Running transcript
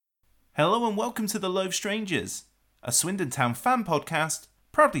Hello and welcome to The Loathe Strangers, a Swindon Town fan podcast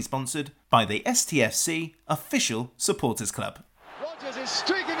proudly sponsored by the STFC Official Supporters Club. Rodgers is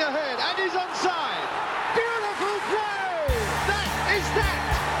streaking ahead and he's onside. Beautiful play! That is that!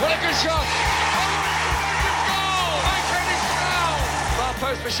 What a good shot! Oh, it's a goal! Goal! Far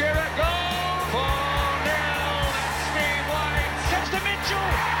post for Shearer, goal! 4-0, that's Steve White. Sets to Mitchell,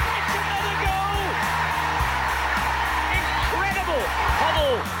 it's another goal! Incredible!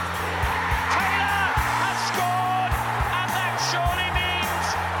 Hubble! Surely means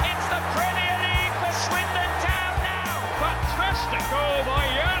it's the Premier League for Swindon Town now. Fantastic goal by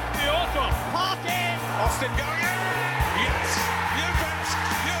Jan Piotr. Park in. Austin going in. Yes, you bet.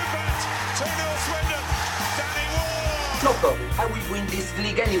 2-0 Swindon. Danny Ward. Loco, how we win this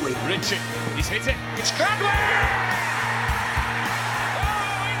league anyway? Richie, he's hit it. It's Cradley.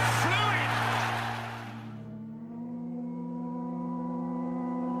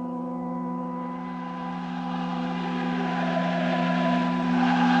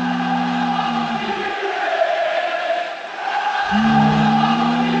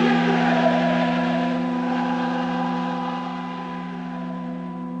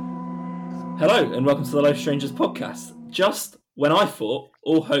 Hello and welcome to the Loathe Strangers podcast. Just when I thought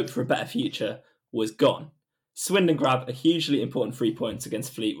all hope for a better future was gone, Swindon grab a hugely important 3 points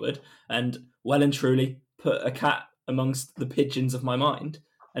against Fleetwood and well and truly put a cat amongst the pigeons of my mind.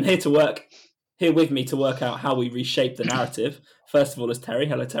 And here with me to work out how we reshape the narrative, first of all is Terry.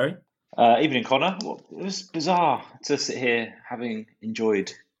 Hello, Terry. Evening, Connor. Well, it was bizarre to sit here having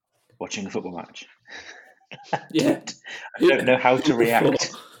enjoyed watching a football match. Yeah. I don't know how to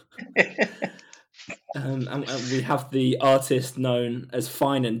react. And we have the artist known as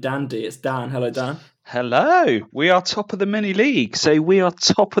Fine and Dandy. It's Dan. Hello, Dan. Hello. We are top of the mini league. So we are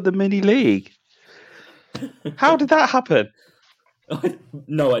top of the mini league. How did that happen?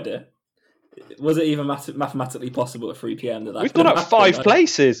 No idea. Was it even mathematically possible at 3 p.m. that We've gone up 5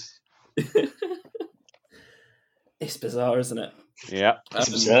 places. It's bizarre, isn't it? Yeah. It's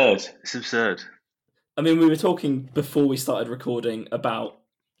absurd. It's absurd. I mean, we were talking before we started recording about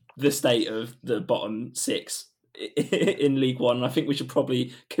the state of the bottom 6 in League One. And I think we should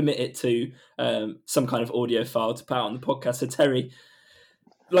probably commit it to some kind of audio file to put out on the podcast. So Terry,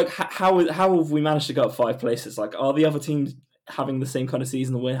 like, how have we managed to go up 5 places? Like, are the other teams having the same kind of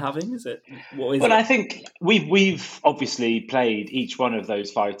season that we're having? I think we've obviously played each one of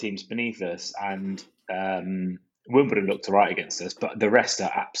those 5 teams beneath us, and Wimbledon looked all right against us, but the rest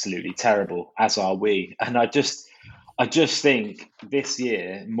are absolutely terrible, as are we. And I just think this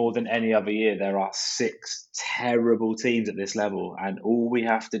year, more than any other year, there are 6 terrible teams at this level, and all we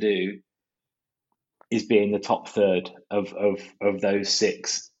have to do is be in the top third of those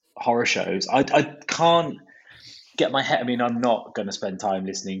 6 horror shows. I can't get my head. I mean, I'm not going to spend time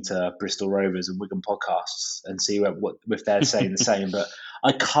listening to Bristol Rovers and Wigan podcasts and see what if they're saying the same, but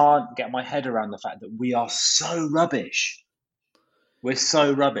I can't get my head around the fact that we are so rubbish. We're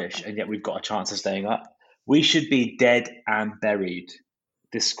so rubbish, and yet we've got a chance of staying up. We should be dead and buried.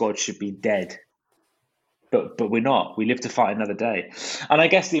 This squad should be dead, but we're not. We live to fight another day. And I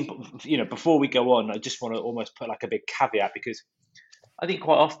guess before we go on, I just want to almost put like a big caveat, because I think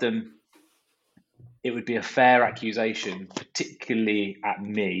quite often it would be a fair accusation, particularly at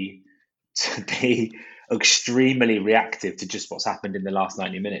me, to be extremely reactive to just what's happened in the last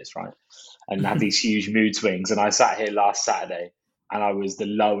 90 minutes, right? And have these huge mood swings. And I sat here last Saturday and I was the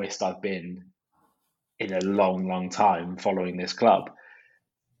lowest I've been in a long, long time following this club.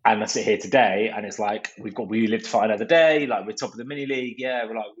 And I sit here today and it's like, we live to fight another day, like we're top of the mini league, yeah,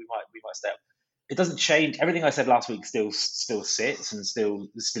 we're like we might stay up. It doesn't change. Everything I said last week still sits and still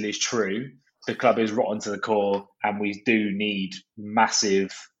is true. The club is rotten to the core, and we do need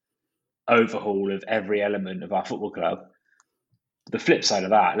massive overhaul of every element of our football club. The flip side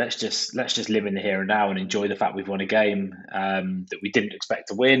of that, let's just live in the here and now and enjoy the fact we've won a game that we didn't expect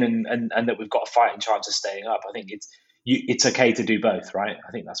to win, and that we've got a fighting chance of staying up. I think it's okay to do both, right?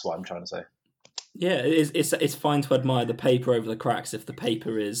 I think that's what I'm trying to say. Yeah, it's fine to admire the paper over the cracks if the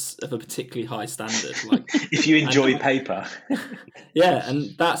paper is of a particularly high standard. Like if you enjoy paper. Yeah,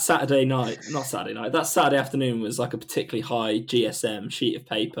 and that Saturday afternoon was like a particularly high GSM sheet of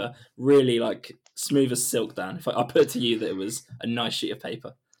paper, really like smooth as silk, Dan. If I put it to you that it was a nice sheet of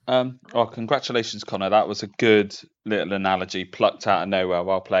paper. Congratulations, Connor. That was a good little analogy, plucked out of nowhere.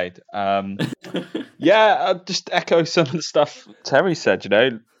 Well played. I'll just echo some of the stuff Terry said.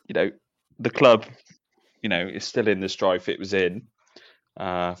 You know, the club, is still in the strife it was in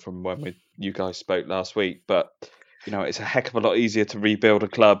from when you guys spoke last week. But, it's a heck of a lot easier to rebuild a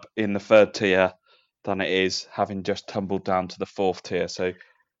club in the 3rd tier than it is having just tumbled down to the 4th tier. So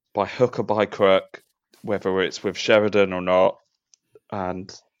by hook or by crook, whether it's with Sheridan or not,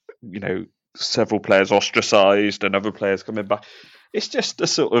 and several players ostracised and other players coming back. It's just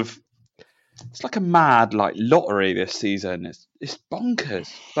it's like a mad lottery this season. It's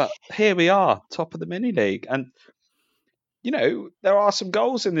bonkers. But here we are, top of the mini league, and there are some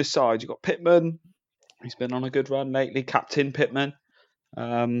goals in this side. You've got Pittman, who's been on a good run lately, captain Pittman.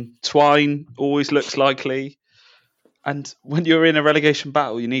 Twine always looks likely, and when you're in a relegation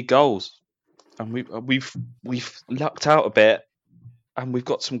battle, you need goals, and we've lucked out a bit, and we've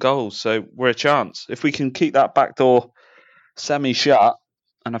got some goals, so we're a chance if we can keep that back door semi-shut.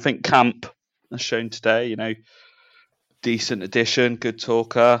 And I think Camp has shown today, decent addition, good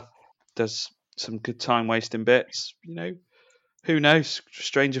talker, does some good time wasting bits. Who knows?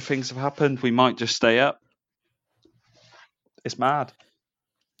 Stranger things have happened. We might just stay up. It's mad.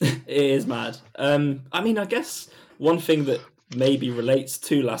 It is mad. I guess one thing that maybe relates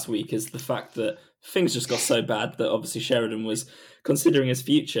to last week is the fact that things just got so bad that obviously Sheridan was considering his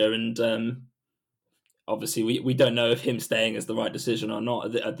future, and obviously we don't know if him staying is the right decision or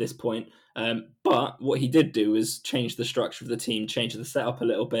not at this point. But what he did do is change the structure of the team, change the setup a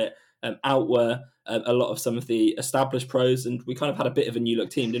little bit. Out were a lot of some of the established pros, and we kind of had a bit of a new look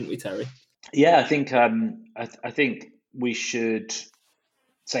team, didn't we, Terry? Yeah, I think I think we should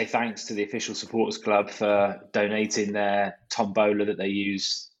say thanks to the official supporters club for donating their tombola that they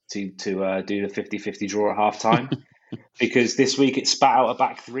use to do the 50-50 draw at half time. Because this week it spat out a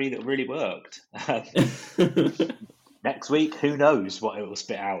back three that really worked. Next week, who knows what it will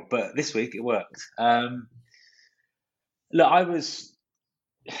spit out, but this week it worked. Look, I was,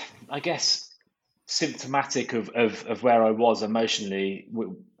 I guess, symptomatic of where I was emotionally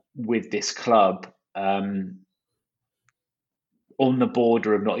with this club. On the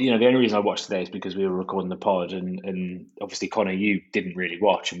border of not, the only reason I watched today is because we were recording the pod, and obviously Connor, you didn't really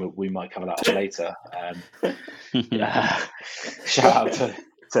watch, and we might cover that up later. Shout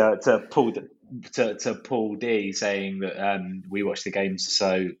out to Paul D saying that we watch the games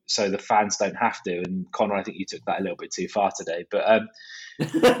so the fans don't have to, and Connor, I think you took that a little bit too far today. But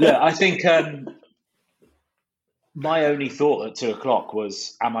look, I think my only thought at 2:00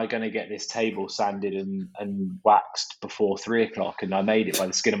 was, am I going to get this table sanded and waxed before 3:00? And I made it by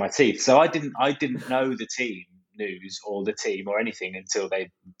the skin of my teeth. So I didn't know the team news or the team or anything until they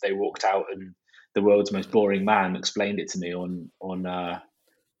walked out and the world's most boring man explained it to me on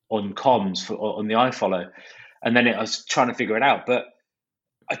comms on the iFollow. And then I was trying to figure it out. But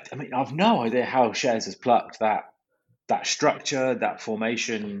I mean, I've no idea how Shez has plucked that structure, that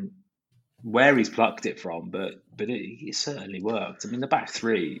formation, where he's plucked it from, but it certainly worked. I mean, the back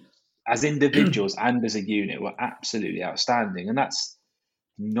three, as individuals and as a unit, were absolutely outstanding, and that's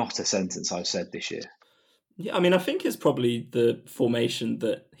not a sentence I've said this year. Yeah, I mean, I think it's probably the formation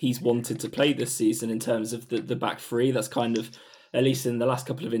that he's wanted to play this season in terms of the back three. That's kind of, at least in the last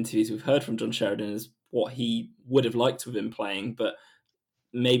couple of interviews we've heard from John Sheridan, is what he would have liked with him playing, but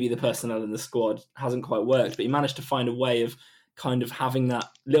maybe the personnel in the squad hasn't quite worked. But he managed to find a way of kind of having that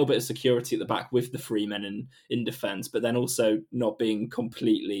little bit of security at the back with the three men in defence, but then also not being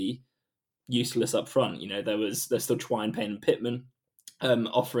completely useless up front. There's still Twine, Payne and Pittman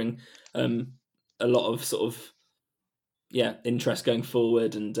offering a lot of sort of interest going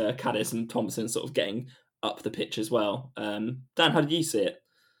forward, and Caddis and Thompson sort of getting up the pitch as well. Dan, how did you see it?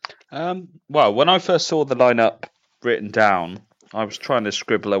 Well, when I first saw the lineup written down, I was trying to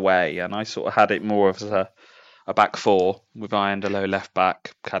scribble away, and I sort of had it more of a back four with Iandolo left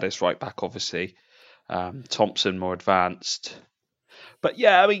back, Caddis right back, obviously. Thompson more advanced. But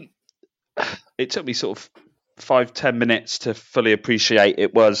yeah, I mean, it took me sort of 5-10 minutes to fully appreciate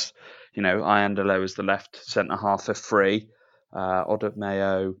it was, Iandolo as the left centre half for free, Oda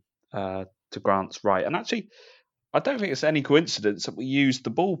Mayo to Grant's right. And actually, I don't think it's any coincidence that we used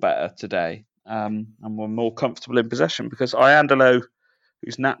the ball better today and were more comfortable in possession, because Iandolo,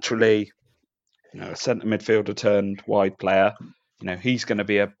 who's naturally a centre midfielder turned wide player, he's going to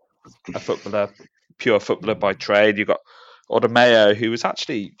be a footballer, pure footballer by trade. You've got Oda Mayo, who was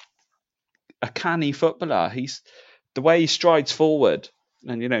actually a canny footballer. He's the way he strides forward,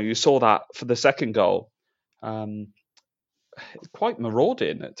 and you saw that for the second goal. Quite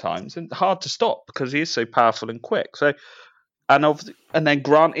marauding at times and hard to stop because he is so powerful and quick. So, and then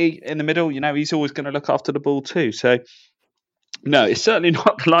Granty in the middle, he's always going to look after the ball too. So, no, it's certainly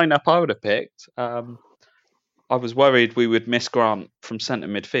not the lineup I would have picked. I was worried we would miss Grant from centre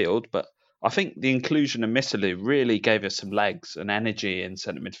midfield, but I think the inclusion of Missalu really gave us some legs and energy in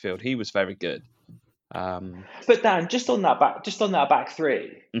centre midfield. He was very good. But Dan, just on that back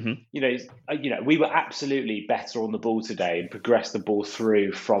three, we were absolutely better on the ball today and progressed the ball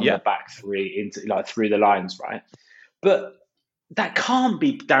through from the back three into through the lines, right? But that can't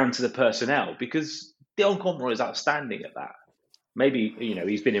be down to the personnel, because Dion Conroy is outstanding at that. Maybe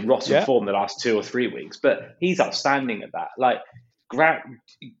he's been in rotten form the last 2 or 3 weeks, but he's outstanding at that.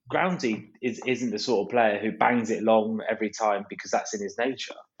 Groundsy isn't the sort of player who bangs it long every time because that's in his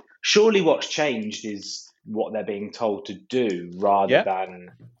nature. Surely what's changed is what they're being told to do rather than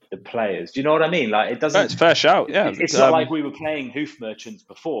the players. Do you know what I mean? It doesn't. It's fair shout. Yeah, it's not like we were playing hoof merchants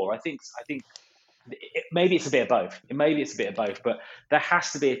before. I think maybe it's a bit of both. But there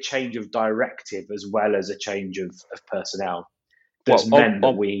has to be a change of directive as well as a change of personnel. That's meant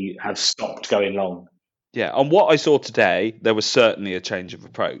that we have stopped going long. Yeah, on what I saw today, there was certainly a change of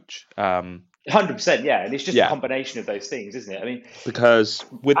approach. 100%, yeah, and it's just a combination of those things, isn't it? I mean, because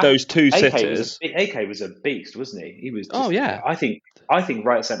with those two sitters, AK was a beast, wasn't he? He was. Just, I think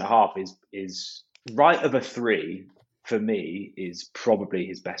right centre half is right of a three for me is probably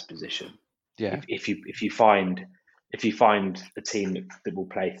his best position. Yeah. If you find a team that will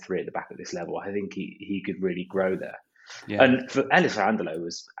play three at the back at this level, I think he could really grow there. Yeah. And for Ellis Andelo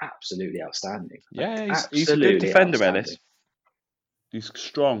was absolutely outstanding. Yeah, he's a good defender, Ellis. He's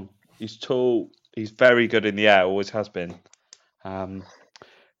strong. He's tall. He's very good in the air. Always has been.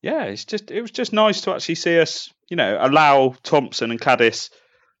 It was just nice to actually see us, allow Thompson and Cadiz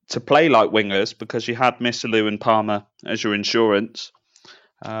to play like wingers, because you had Missalou and Palmer as your insurance.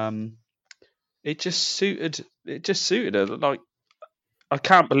 It just suited her. I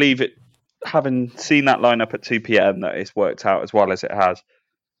can't believe it, having seen that lineup at 2 p.m, that it's worked out as well as it has.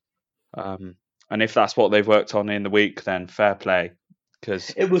 And if that's what they've worked on in the week, then fair play.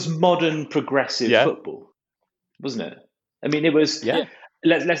 Because it was modern progressive football, wasn't it? I mean, it was. Yeah.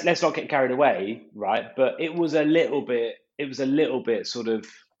 Let's not get carried away, right? But it was a little bit. It was a little bit sort of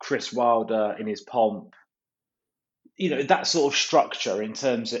Chris Wilder in his pomp. That sort of structure in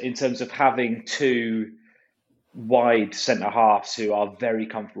terms of having two wide centre halves who are very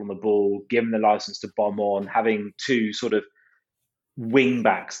comfortable on the ball, given the license to bomb on, having two sort of wing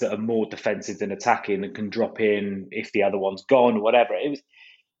backs that are more defensive than attacking and can drop in if the other one's gone or whatever.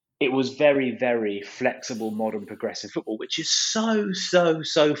 It was very, very flexible, modern, progressive football, which is so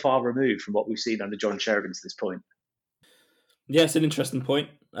far removed from what we've seen under John Sheridan to this point. Yeah, it's an interesting point.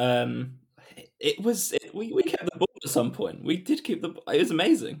 We kept the ball at some point. We did keep the ball. It was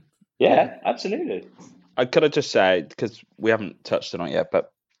amazing. Yeah, absolutely. I could have just said, because we haven't touched on it yet,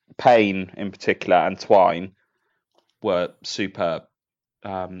 but Payne in particular and Twine were superb.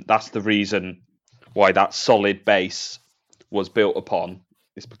 That's the reason why that solid base was built upon,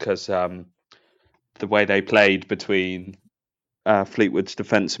 is because the way they played between Fleetwood's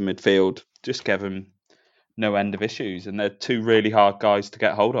defence and midfield just gave them no end of issues, and they're two really hard guys to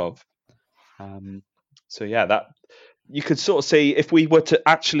get hold of. That you could sort of see, if we were to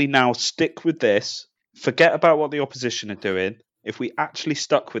actually now stick with this, forget about what the opposition are doing. If we actually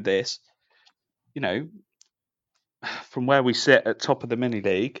stuck with this, from where we sit at top of the mini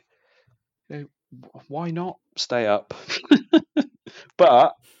league, why not stay up?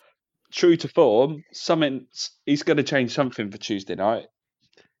 But true to form, he's going to change something for Tuesday night.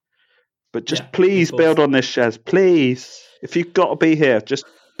 But just please build on this, Shez. Please, if you've got to be here, just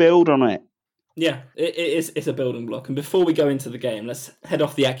build on it. Yeah, it's a building block. And before we go into the game, let's head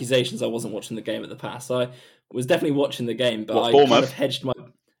off the accusations I wasn't watching the game at the past. I was definitely watching the game, but I kind of hedged my...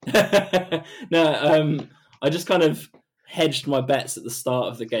 I just kind of hedged my bets at the start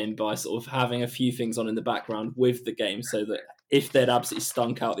of the game by sort of having a few things on in the background with the game, so that if they'd absolutely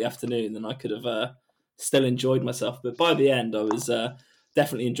stunk out the afternoon, then I could have still enjoyed myself. But by the end, I was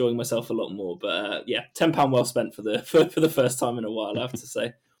definitely enjoying myself a lot more. But £10 well spent for the first time in a while, I have to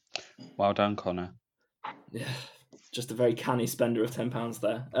say. Well done, Connor. Yeah, just a very canny spender of £10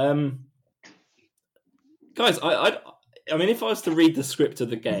 there. Guys, I mean, if I was to read the script of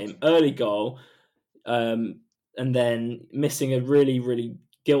the game, early goal, and then missing a really, really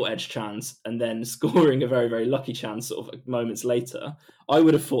gilt-edged chance, and then scoring a very, very lucky chance sort of moments later, I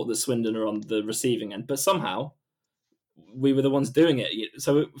would have thought that Swindon are on the receiving end. But somehow, we were the ones doing it.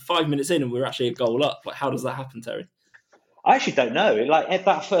 So 5 minutes in, and we were actually a goal up. How does that happen, Terry? I actually don't know.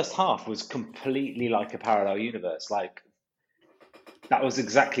 That first half was completely like a parallel universe. That was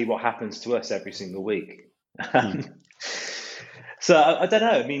exactly what happens to us every single week. So I don't know.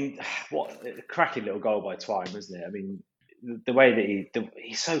 I mean, what a cracking little goal by Twine, wasn't it? I mean, the way that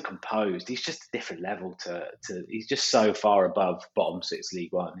he's so composed. He's just a different level to. He's just so far above bottom six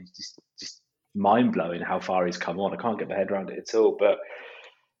League One. He's just mind blowing how far he's come on. I can't get my head around it at all. But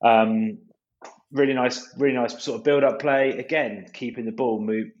really nice sort of build-up play. Again, keeping the ball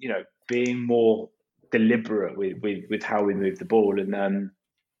move, being more deliberate with how we move the ball. And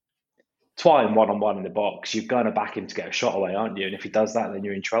Twine 1-on-1 in the box, you're going to back him to get a shot away, aren't you? And if he does that, then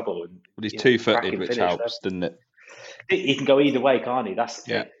you're in trouble. And he's 2-footed, which helps, doesn't it? He can go either way, can't he? That's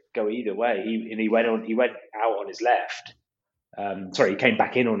the thing. Go either way. He went out on his left. He came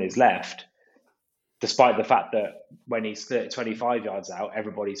back in on his left, despite the fact that when he's 25 yards out,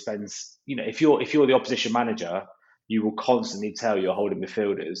 everybody spends. If you're the opposition manager, you will constantly tell your holding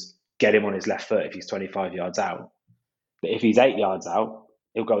midfielders, get him on his left foot if he's 25 yards out. But if he's 8 yards out,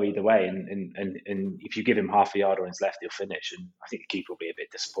 he'll go either way. And if you give him half a yard on his left, he'll finish. And I think the keeper will be a bit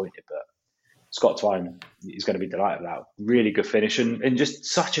disappointed, but Scott Twine is going to be delighted with that. Really good finish and just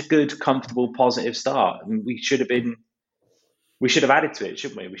such a good, comfortable, positive start. And we should have added to it,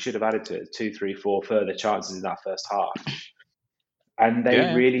 shouldn't we? We should have added to it 2, 3, 4 further chances in that first half. And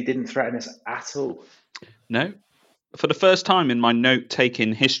they really didn't threaten us at all. No. For the first time in my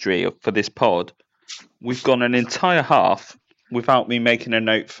note-taking history for this pod, we've gone an entire half without me making a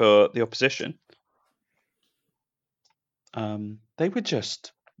note for the opposition. They were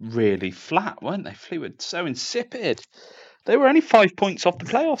just really flat, weren't they? Fleetwood, so insipid. They were only 5 points off the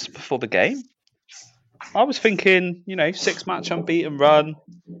playoffs before the game. I was thinking, 6-match unbeaten run.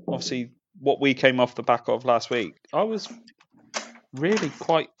 Obviously, what we came off the back of last week. I was really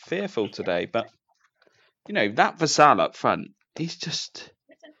quite fearful today, but that Vassal up front, he's just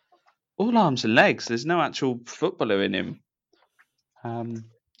all arms and legs. There's no actual footballer in him. And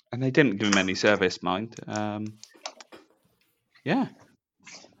they didn't give him any service, mind.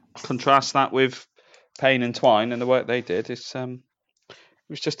 Contrast that with Payne and Twine and the work they did. It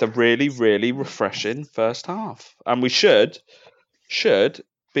was just a really, really refreshing first half. And we should,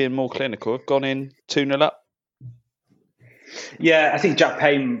 being more clinical, have gone in 2-0 up. Yeah, I think Jack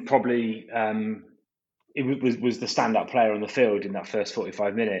Payne probably was the standout player on the field in that first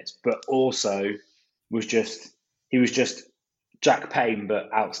 45 minutes, but also he was just Jack Payne, but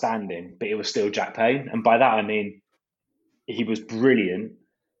outstanding. But it was still Jack Payne, and by that I mean he was brilliant,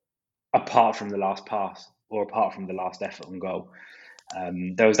 apart from the last pass or apart from the last effort on goal.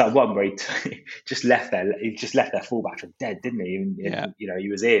 There was that one where he just left their fullback for dead, didn't he? And, he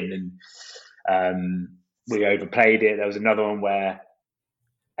was in, and we overplayed it. There was another one where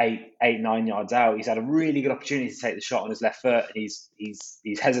 8-9 yards out, he's had a really good opportunity to take the shot on his left foot, and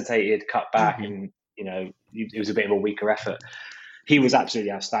he's hesitated, cut back, and it was a bit of a weaker effort. He was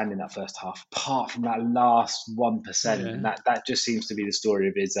absolutely outstanding that first half, apart from that last 1%, and that just seems to be the story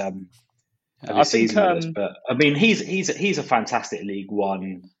of his season with us. But I mean, he's a fantastic League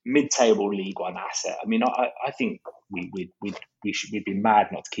One, mid-table League One asset. I mean, I think we'd be mad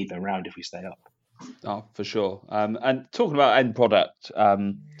not to keep him around if we stay up. Oh, for sure. And talking about end product,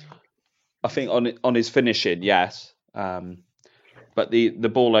 I think on his finishing, yes. But the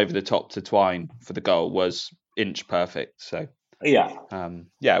ball over the top to Twine for the goal was inch perfect. So I'll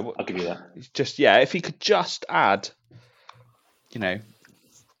give you that. It's just if he could just add,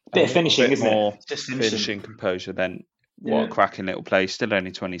 bit of finishing, isn't more it? Just finishing composure. Then what a cracking little play. Still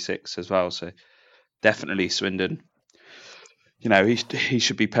only 26 as well. So definitely Swindon. He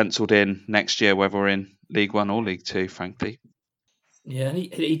should be penciled in next year, whether we're in League One or League Two, frankly. Yeah, and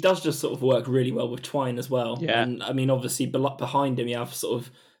he does just sort of work really well with Twine as well. Yeah. And I mean, obviously, behind him, you have sort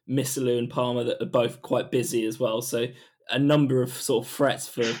of Missalou and Palmer that are both quite busy as well. So a number of sort of threats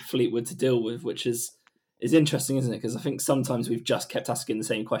for Fleetwood to deal with, which is interesting, isn't it? Because I think sometimes we've just kept asking the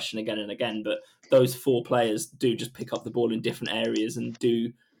same question again and again, but those 4 players do just pick up the ball in different areas and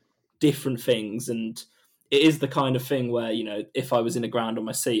do different things. And it is the kind of thing where, if I was in a ground on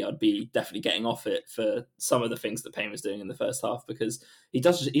my seat, I'd be definitely getting off it for some of the things that Payne was doing in the first half, because he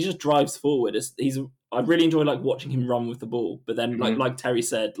just drives forward. I really enjoy watching him run with the ball, but then like Terry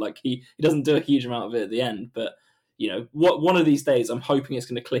said, he doesn't do a huge amount of it at the end. But one of these days, I'm hoping it's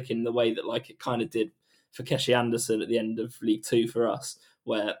going to click in the way that it kind of did for Keshi Anderson at the end of League Two for us,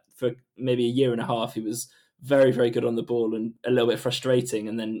 where for maybe a year and a half he was very, very good on the ball and a little bit frustrating,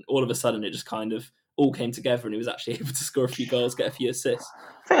 and then all of a sudden it just kind of all came together and he was actually able to score a few goals, get a few assists.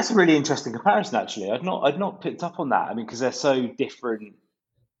 I think that's a really interesting comparison, actually. I'd not picked up on that. I mean, because they're so different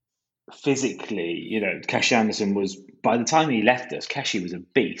physically. Keshi Anderson was, by the time he left us, Keshi was a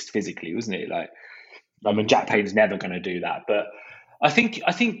beast physically, wasn't he? Jack Payne's never going to do that, but I think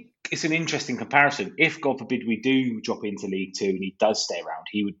it's an interesting comparison. If, God forbid, we do drop into League Two and he does stay around,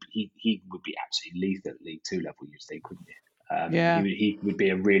 he would be absolutely lethal at League Two level, you'd think, wouldn't you? He would be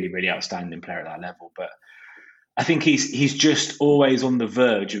a really, really outstanding player at that level. But I think he's just always on the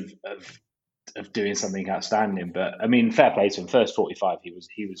verge of of doing something outstanding. But I mean, fair play to him. First 45,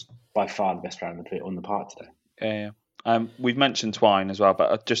 he was by far the best player on the park today. Yeah. We've mentioned Twine as well,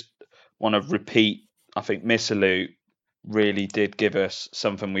 but I just want to repeat. I think Missilou really did give us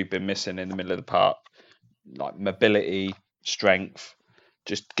something we've been missing in the middle of the park, like mobility, strength,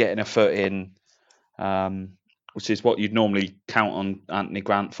 just getting a foot in, which is what you'd normally count on Anthony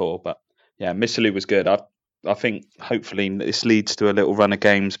Grant for. But yeah, Missilou was good. I think hopefully this leads to a little run of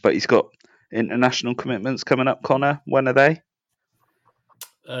games, but he's got international commitments coming up, Connor. When are they?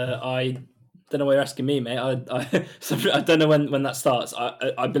 I don't know why you're asking me, mate. I don't know when that starts.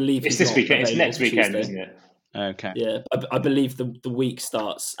 I believe it's this weekend. It's next weekend, isn't it? Okay. Yeah, I believe the week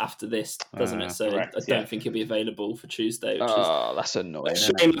starts after this, doesn't it? So correct, I don't think he'll be available for Tuesday. Which that's annoying. a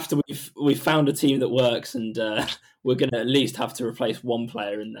shame after we've found a team that works, and we're going to at least have to replace one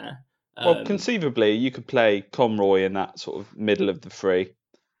player in there. Well, conceivably, you could play Conroy in that sort of middle of the three,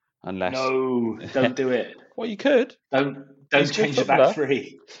 unless no, don't do it. Well, you could. Don't change the back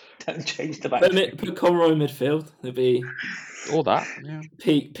three. Don't change the back three. Put Conroy in midfield. It'll be all that. Yeah.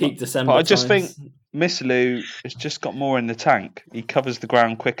 Peak December. But I just times. think Missilou has just got more in the tank. He covers the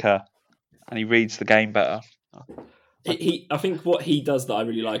ground quicker, and he reads the game better. I think what he does that I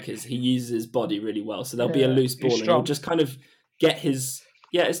really like is he uses his body really well. So there'll be a loose ball, and he'll just kind of get his.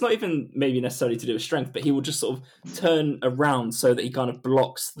 Yeah, it's not even maybe necessarily to do with strength, but he will just sort of turn around so that he kind of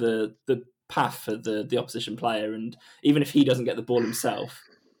blocks the path for the opposition player. And even if he doesn't get the ball himself,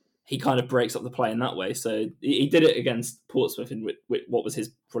 he kind of breaks up the play in that way. So he did it against Portsmouth in what was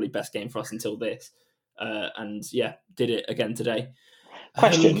his probably best game for us until this. And yeah, did it again today.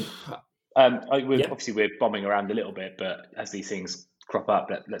 Question. Obviously, we're bombing around a little bit, but as these things crop up,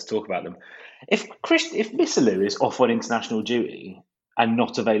 let's talk about them. If Missilou is off on international duty and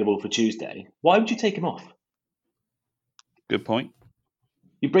not available for Tuesday, why would you take him off? Good point.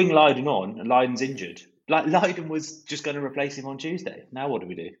 You bring Lydon on, and Lydon's injured. Lydon was just going to replace him on Tuesday. Now what do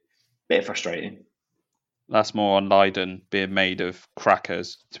we do? Bit frustrating. That's more on Lydon being made of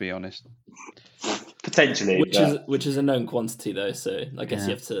crackers, to be honest. Potentially, which is a known quantity though. So I guess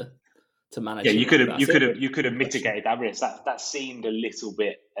you have to manage. Yeah, you could have mitigated that risk. That seemed a little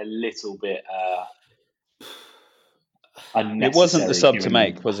bit unnecessary. It wasn't the sub to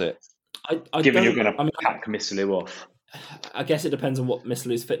make, was it? Given you're going to pack Missilou off. I guess it depends on what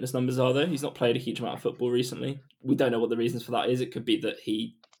Missilou's fitness numbers are, though. He's not played a huge amount of football recently. We don't know what the reasons for that is. It could be that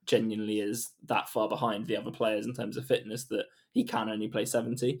he genuinely is that far behind the other players in terms of fitness that he can only play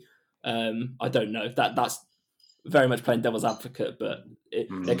 70. I don't know. That's very much playing devil's advocate, but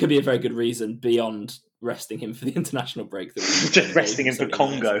there could be a very good reason beyond resting him for the international break. Just resting him for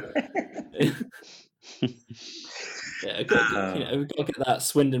Congo. Yeah, we've got to get that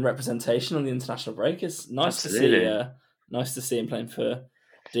Swindon representation on the international break. It's nice to see. Nice to see him playing for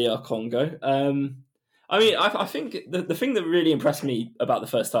DR Congo. I think the thing that really impressed me about the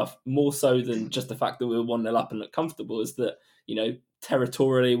first half, more so than just the fact that we were 1-0 up and looked comfortable, is that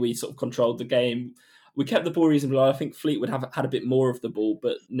territorially we sort of controlled the game. We kept the ball reasonably low. I think Fleetwood had a bit more of the ball,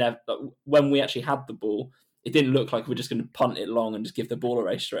 but when we actually had the ball, it didn't look like we were just going to punt it long and just give the ball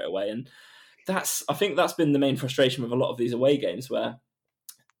away straight away. And I think that's been the main frustration with a lot of these away games where,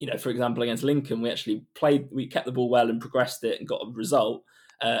 for example, against Lincoln, we kept the ball well and progressed it and got a result.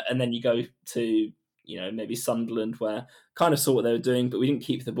 And then you go to, maybe Sunderland where kind of saw what they were doing, but we didn't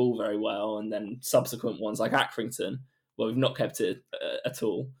keep the ball very well. And then subsequent ones like Accrington, where we've not kept it at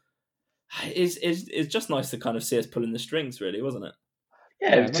all. It's just nice to kind of see us pulling the strings, really, wasn't it?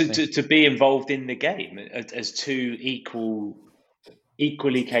 Yeah, to be involved in the game as two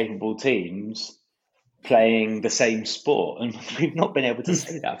equally capable teams playing the same sport, and we've not been able to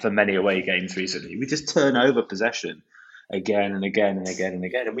say that for many away games recently. We just turn over possession again and again and again and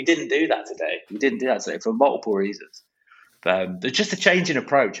again, and we didn't do that today. For multiple reasons. There's just a change in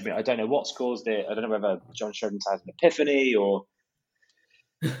approach. I mean, I don't know what's caused it. I don't know whether John Sheridan's had an epiphany or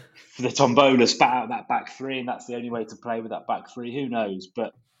the Tombola spat out that back three, and that's the only way to play with that back three. Who knows?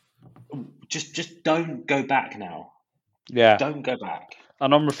 But just don't go back now. Yeah. Don't go back.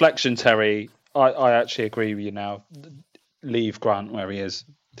 And on reflection, Terry, I actually agree with you now. Leave Grant where he is.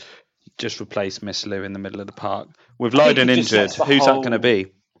 Just replace Missilou in the middle of the park. With Lydon injured, who's that going to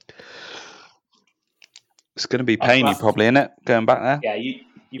be? It's going to be Payne, probably, isn't it? Going back there? Yeah,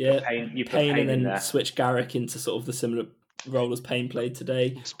 you put Payne and then there. Switch Garrick into sort of the similar role as Payne played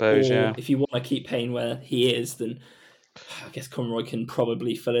today. I suppose, yeah. If you want to keep Payne where he is, then I guess Conroy can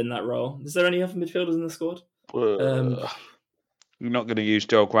probably fill in that role. Is there any other midfielders in the squad? You're not going to use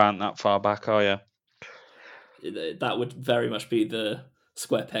Joel Grant that far back, are you? That would very much be the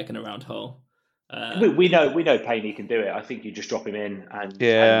square peg in a round hole. We know Payne can do it. I think you just drop him in and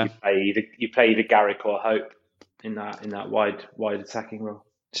you play either Garrick or Hope in that wide attacking role.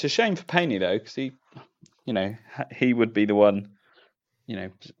 It's a shame for Payne though, because he would be the one,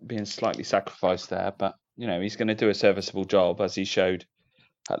 being slightly sacrificed there. But he's going to do a serviceable job, as he showed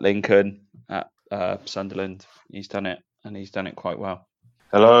at Lincoln, at Sunderland. He's done it, and he's done it quite well.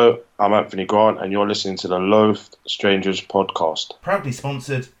 Hello, I'm Anthony Grant, and you're listening to the Loathed Strangers podcast. Proudly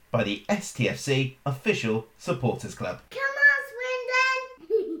sponsored by the STFC Official Supporters Club. Come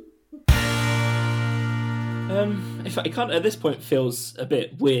on, Swindon! It kind of, at this point, feels a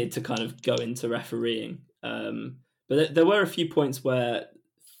bit weird to kind of go into refereeing. But there were a few points where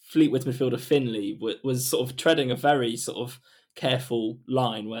Fleetwood's midfielder Finlay was sort of treading a very sort of careful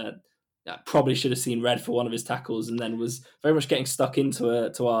line where probably should have seen red for one of his tackles, and then was very much getting stuck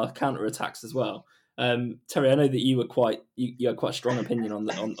into our counter attacks as well. Terry, I know that you had quite a strong opinion on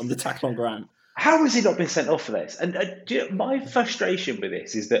the tackle on Grant. How has he not been sent off for this? And my frustration with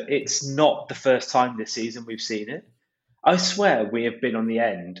this is that it's not the first time this season we've seen it. I swear we have been on the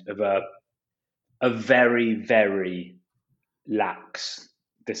end of a very, very lax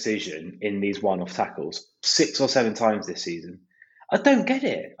decision in these one-off tackles 6 or 7 times this season. I don't get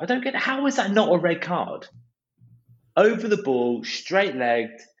it. How is that not a red card? Over the ball,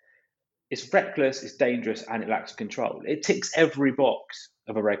 straight-legged, it's reckless, it's dangerous, and it lacks control. It ticks every box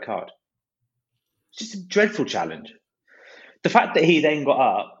of a red card. It's just a dreadful challenge. The fact that he then got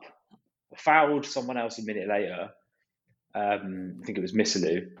up, fouled someone else a minute later, I think it was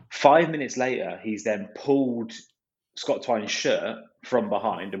Missilou. 5 minutes later, he's then pulled Scott Twine's shirt from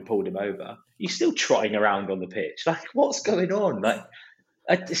behind and pulled him over. He's still trotting around on the pitch. Like, what's going on? Like,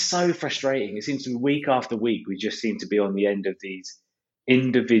 it's so frustrating. It seems to be week after week, we just seem to be on the end of these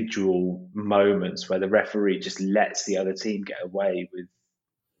individual moments where the referee just lets the other team get away with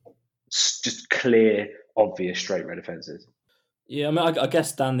just clear, obvious straight red offences. Yeah, I mean, I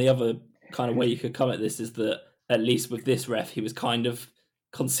guess, Dan, the other kind of way you could come at this is that at least with this ref, he was kind of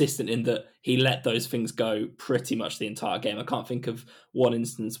consistent in that he let those things go pretty much the entire game. I can't think of one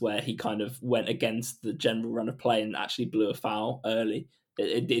instance where he kind of went against the general run of play and actually blew a foul early.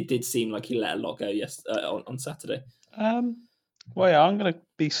 It did seem like he let a lot go on Saturday. Well, yeah, I'm going to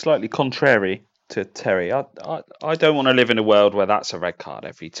be slightly contrary to Terry. I don't want to live in a world where that's a red card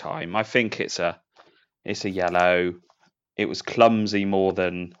every time. I think it's a yellow. It was clumsy more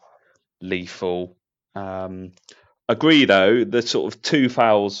than lethal. Agree, though, the sort of 2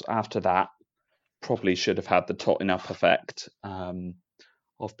 fouls after that probably should have had the totting up effect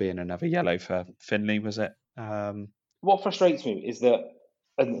of being another yellow for Finlay, was it? What frustrates me is that,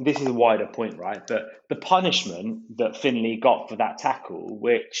 and this is a wider point, right? But the punishment that Finlay got for that tackle,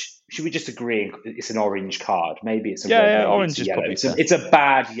 which, should we just agree, it's an orange card? Maybe it's a red, maybe orange it's a is yellow. probably It's a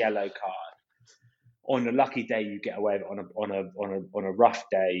bad yellow card. On a lucky day, you get away with it. On a rough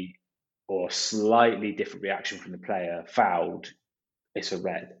day, or slightly different reaction from the player, fouled, it's a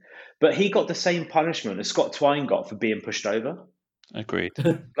red. But he got the same punishment as Scott Twine got for being pushed over. Agreed.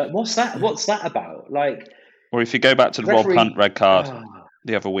 Like, what's that? What's that about? Like, or if you go back to the referee, Rob Hunt red card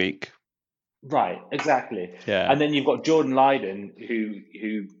the other week. Right, exactly. Yeah. And then you've got Jordan Lydon,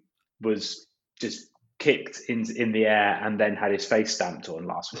 who was just kicked in the air and then had his face stamped on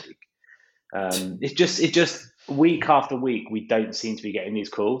last week. It just week after week, we don't seem to be getting these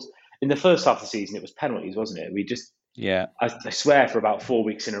calls. In the first half of the season, it was penalties, wasn't it? We just, I swear, for about 4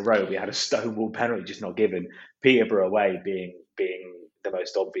 weeks in a row, we had a stonewall penalty just not given. Peterborough away being the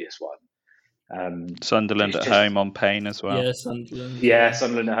most obvious one. Sunderland at home on Payne as well. Yeah, Sunderland. Yeah,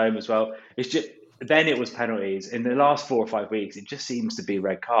 Sunderland at home as well. It's just, then it was penalties. In the last 4 or 5 weeks, it just seems to be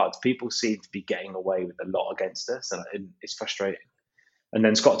red cards. People seem to be getting away with a lot against us, and it's frustrating. And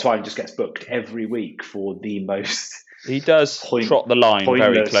then Scott Twine just gets booked every week for the most. He does trot the line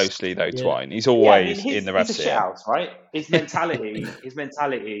pointless. Very closely, though. Twine. He's always in the rest of it. Right? His mentality.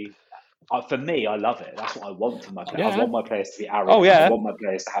 For me, I love it. That's what I want from my players. Yeah. I want my players to be arrogant. Oh, yeah. I want my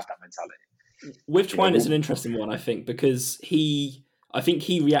players to have that mentality. With Twine, it's an interesting one, I think, because he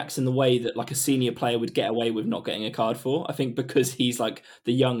reacts in the way that like a senior player would get away with not getting a card for. I think because he's like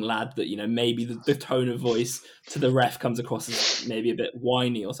the young lad that, maybe the tone of voice to the ref comes across as maybe a bit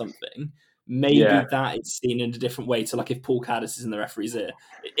whiny or something. Maybe that is seen in a different way to like if Paul Caddis is in the referee's ear.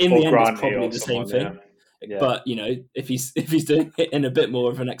 In the end, it's probably the same thing. Yeah. But, if he's doing it in a bit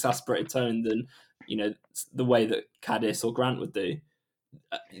more of an exasperated tone than, the way that Caddis or Grant would do,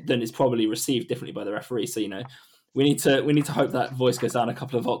 then it's probably received differently by the referee. So, we need to hope that voice goes down a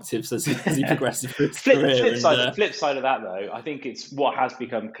couple of octaves as he progresses through his career. Flip side of that, though, I think it's what has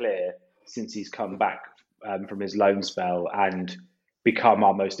become clear since he's come back from his loan spell and become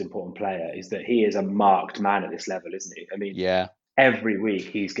our most important player is that he is a marked man at this level, isn't he? I mean, Yeah. every week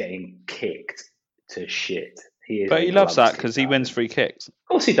he's getting kicked to shit. But he loves that because he wins free kicks. Of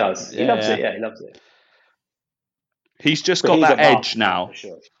course he does. He loves it. Yeah, he loves it. He's just got that edge now. For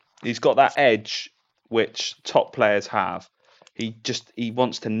sure. He's got that edge which top players have. He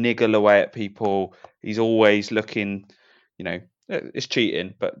wants to niggle away at people. He's always looking, it's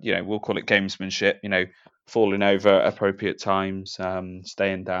cheating, but we'll call it gamesmanship. Falling over at appropriate times,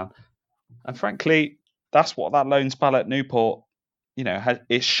 staying down, and frankly, that's what that loan spell at Newport,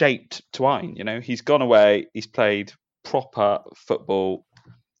 it's shaped Twine. He's gone away. He's played proper football,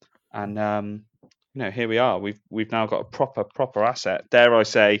 and here we are. We've now got a proper asset. Dare I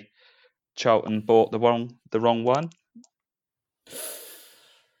say, Charlton bought the wrong one.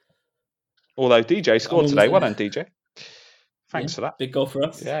 Although DJ scored today. Well done, DJ. Thanks for that. Big goal for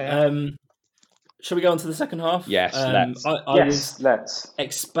us. Yeah. Shall we go on to the second half? Yes, let's. I was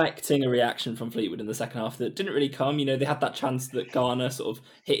expecting a reaction from Fleetwood in the second half that didn't really come. They had that chance that Garner sort of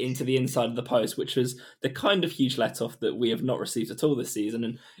hit into the inside of the post, which was the kind of huge let-off that we have not received at all this season.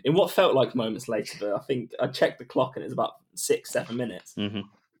 And in what felt like moments later, but I think I checked the clock and it's about 6-7 minutes. Mm-hmm.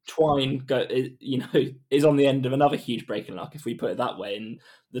 Twine is on the end of another huge breaking luck, if we put it that way,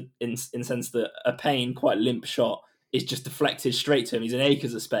 in sense that a Payne quite limp shot is just deflected straight to him. He's in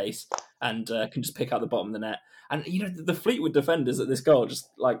acres of space and can just pick out the bottom of the net. And the Fleetwood defenders at this goal just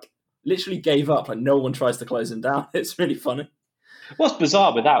literally gave up. No one tries to close him down. It's really funny. What's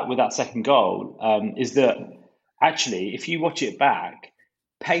bizarre with that second goal is that actually, if you watch it back,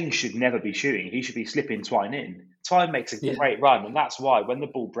 Payne should never be shooting. He should be slipping Twine in. Twine makes a great run, and that's why when the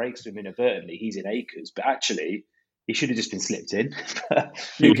ball breaks to him inadvertently, he's in acres. But actually, he should have just been slipped in.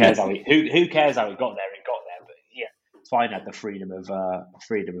 Who cares how he got there? He got there. But yeah, Twine had the freedom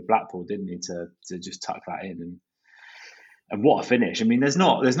of Blackpool, didn't he, to just tuck that in and what a finish! I mean, there's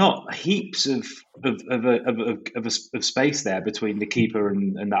not heaps of space there between the keeper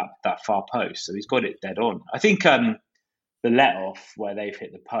and that far post, so he's got it dead on. I think the let off where they've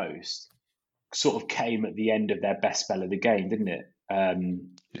hit the post sort of came at the end of their best spell of the game, didn't it?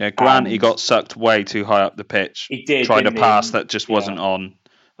 Grant, he got sucked way too high up the pitch. He did. Tried a pass that just wasn't on.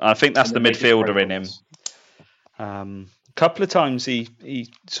 I think that's the midfielder in him. A couple of times he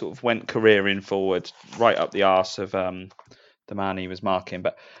sort of went careering forward, right up the arse of the man he was marking.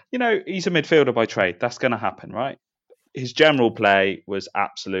 But, he's a midfielder by trade. That's going to happen, right? His general play was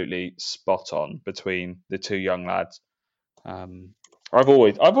absolutely spot on between the two young lads. I've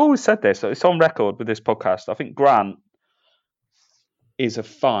always said this. It's on record with this podcast. I think Grant is a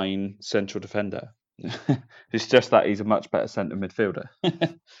fine central defender. It's just that he's a much better centre midfielder.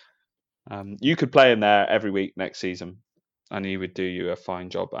 You could play him there every week next season, and he would do you a fine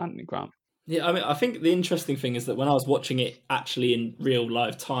job, Anthony Grant. Yeah, I mean, I think the interesting thing is that when I was watching it actually in real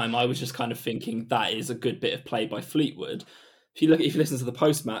live time, I was just kind of thinking that is a good bit of play by Fleetwood. If you listen to the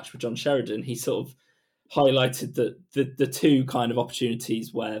post match with John Sheridan, he sort of highlighted that the two kind of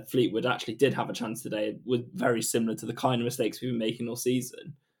opportunities where Fleetwood actually did have a chance today were very similar to the kind of mistakes we've been making all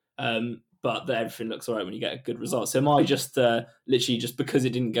season. But that everything looks all right when you get a good result. So am I just literally just because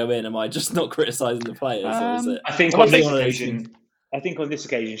it didn't go in, am I just not criticising the players? Or is it, I think on this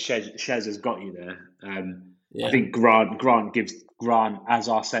occasion, Shez has got you there. I think Grant gives as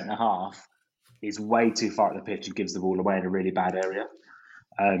our centre half is way too far at the pitch and gives the ball away in a really bad area.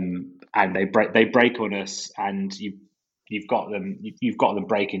 And they break on us, and you've got them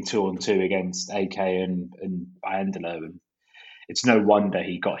breaking 2-on-2 against AK and Iandolo, and it's no wonder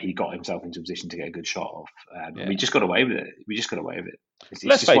he got himself into a position to get a good shot off. We just got away with it. It's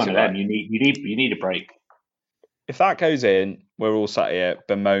Let's just face one it, of them. You need a break. If that goes in, we're all sat here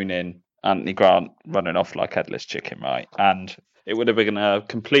bemoaning Anthony Grant running off like headless chicken, right? And it would have been a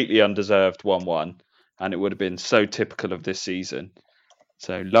completely undeserved 1-1, and it would have been so typical of this season.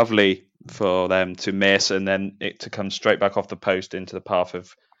 So lovely for them to miss and then it to come straight back off the post into the path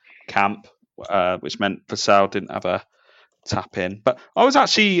of Camp, which meant Vassal didn't have a tap in. But I was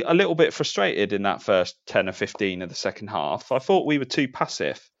actually a little bit frustrated in that first 10 or 15 of the second half. I thought we were too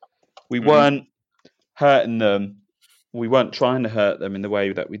passive. We weren't hurting them. We weren't trying to hurt them in the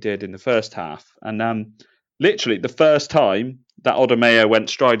way that we did in the first half. And literally the first time that Odomeo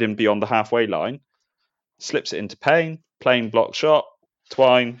went striding beyond the halfway line, slips it into Payne, plain block shot,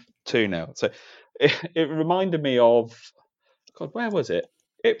 Twine, 2-0. So it reminded me of, God, where was it?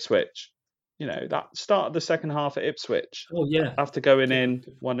 Ipswich. That start of the second half at Ipswich. Oh, yeah. After going in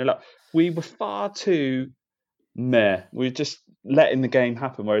 1-0 up. We were far too meh. We were just letting the game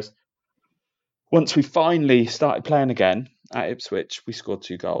happen. Whereas once we finally started playing again at Ipswich, we scored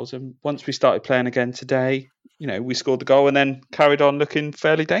 2 goals. And once we started playing again today, we scored the goal and then carried on looking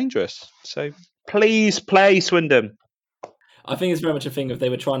fairly dangerous. So please play Swindon. I think it's very much a thing of they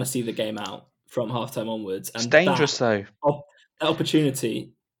were trying to see the game out from half-time onwards. And it's dangerous, though. That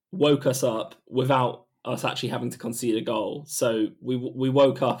opportunity woke us up without us actually having to concede a goal. So we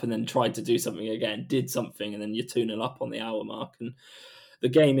woke up and then tried to do something again, did something, and then you're 2-0 up on the hour mark. And the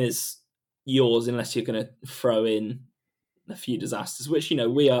game is yours unless you're going to throw in a few disasters, which,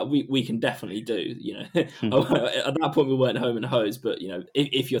 we can definitely do. At that point we weren't home and hose, but,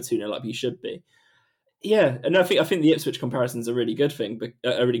 if you're 2-0 up, you should be. Yeah, and I think the Ipswich comparison is a really good thing,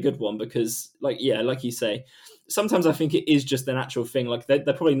 a really good one, because, like you say, sometimes I think it is just the natural thing. Like they're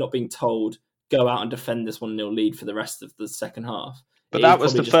probably not being told go out and defend this 1-0 lead for the rest of the second half. But that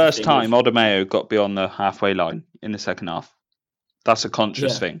was the first time Odomeo got beyond the halfway line in the second half. That's a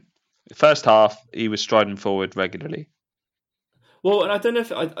conscious thing. The first half, he was striding forward regularly. Well, and I don't know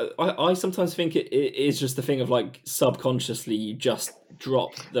if I sometimes think it is just the thing of like subconsciously you just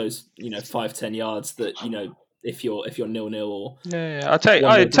drop those 5-10 yards that if you're 0-0 or I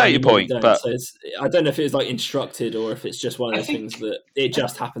take your point, but so I don't know if it's like instructed or if it's just one of those things that it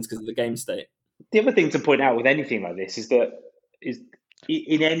just happens because of the game state. The other thing to point out with anything like this is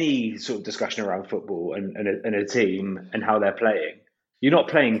in any sort of discussion around football and a team and how they're playing, you're not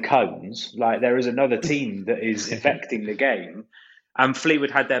playing cones. Like there is another team that is affecting the game. And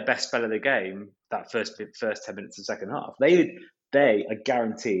Fleetwood had their best spell of the game that first 10 minutes of the second half. They are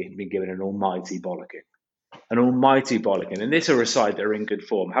guaranteed had been given an almighty bollocking. And this are a side that are in good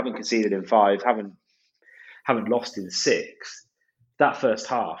form, haven't conceded in 5, haven't lost in 6. That first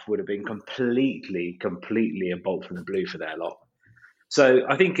half would have been completely a bolt from the blue for their lot. So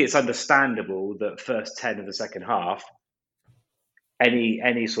I think it's understandable that first 10 of the second half,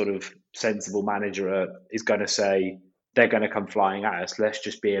 any sort of sensible manager is going to say, they're going to come flying at us. Let's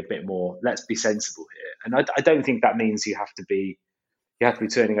just be a bit more. Let's be sensible here. And I don't think that means you have to be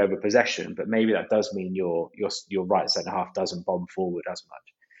turning over possession, but maybe that does mean your right centre half doesn't bomb forward as much.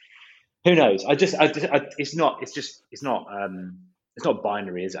 Who knows? It's not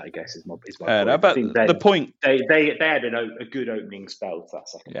binary, is it? I guess is my point. No, but the point they had a good opening spell to that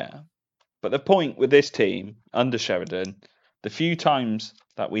second. Yeah, but the point with this team under Sheridan, the few times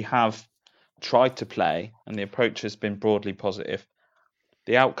that we have tried to play and the approach has been broadly positive,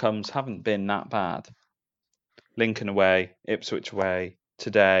 the outcomes haven't been that bad. Lincoln away, Ipswich away,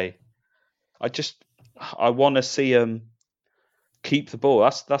 today. I want to see them keep the ball.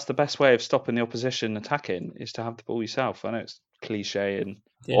 That's the best way of stopping the opposition attacking, is to have the ball yourself. I know it's cliche and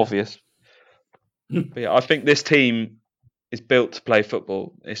obvious. But yeah, I think this team is built to play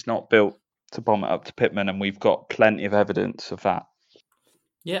football. It's not built to bomb it up to Pitman, and we've got plenty of evidence of that.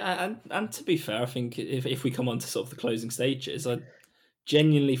 Yeah, and to be fair, I think if we come on to sort of the closing stages, I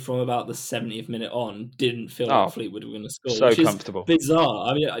genuinely from about the 70th minute on didn't feel like Fleetwood were going to score. So which comfortable. Is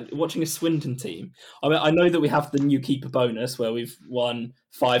bizarre. I mean, watching a Swindon team, I know that we have the new keeper bonus where we've won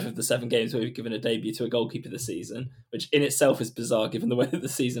 5 of the 7 games where we've given a debut to a goalkeeper this season, which in itself is bizarre given the way that the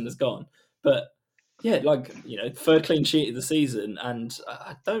season has gone. But yeah, third clean sheet of the season, and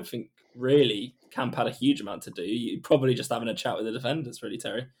I don't think really Camp had a huge amount to do. You're probably just having a chat with the defenders, really,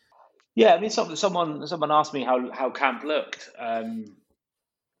 Terry. Yeah, I mean, someone asked me how Camp looked. I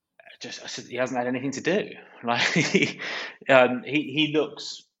said he hasn't had anything to do. Like he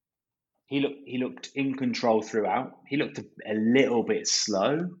looked in control throughout. He looked a little bit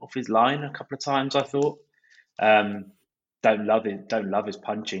slow off his line a couple of times, I thought. Don't love his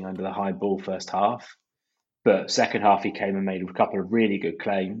punching under the high ball first half. But second half, he came and made a couple of really good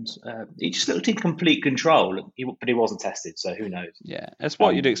claims. He just looked in complete control, but he wasn't tested, so who knows? Yeah, that's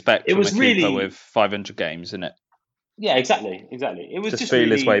what you'd expect from a keeper with 500 games, isn't it? Yeah, exactly. It was just feel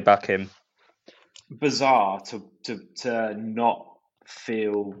really his way back in. Bizarre to not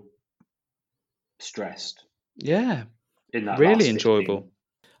feel stressed. Yeah, in that really enjoyable.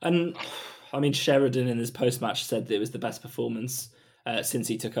 And I mean, Sheridan in his post-match said that it was the best performance since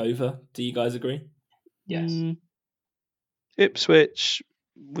he took over. Do you guys agree? Yes. Ipswich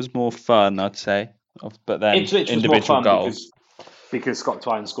was more fun, I'd say. But then Ipswich individual was more fun goals. Because Scott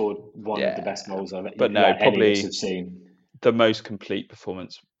Twine scored one of the best goals I've probably have seen. The most complete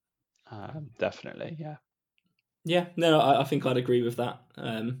performance. Definitely, yeah. Yeah, no, I think I'd agree with that.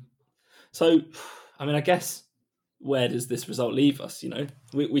 So, I mean, I guess, where does this result leave us?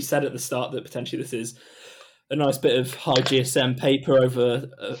 We said at the start that potentially this is a nice bit of high GSM paper over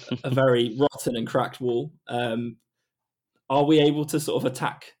a very rotten and cracked wall. Are we able to sort of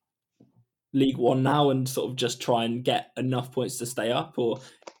attack League One now and sort of just try and get enough points to stay up? Or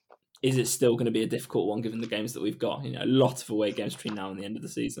is it still going to be a difficult one given the games that we've got? A lot of away games between now and the end of the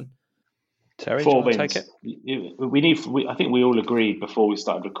season. Terry, 4 do you want wins. to take it? I think we all agreed before we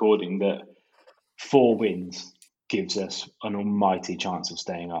started recording that 4 wins gives us an almighty chance of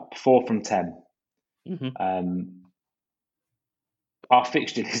staying up. 4 from 10. Mm-hmm. Our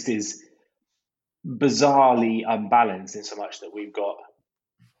fixture list is bizarrely unbalanced in so much that we've got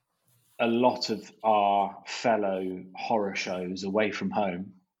a lot of our fellow horror shows away from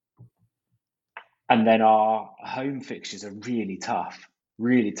home. And then our home fixtures are really tough.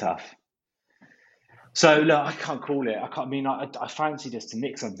 So look, I can't call it. I fancied us to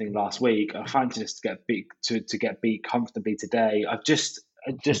nick something last week. I fancied us to get beat comfortably today. I just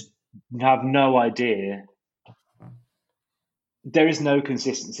have no idea. There is no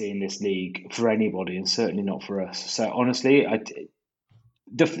consistency in this league for anybody, and certainly not for us. So honestly,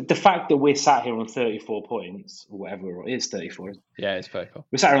 the fact that we're sat here on 34 points or whatever it is, 34. Yeah, it's very cool.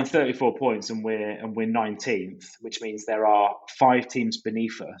 We're sat here on 34 points and we're 19th, which means there are 5 teams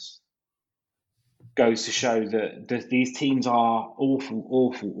beneath us. Goes to show that these teams are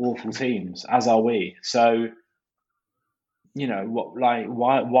awful teams, as are we. So,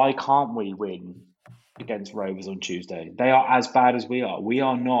 why can't we win against Rovers on Tuesday? They are as bad as we are. We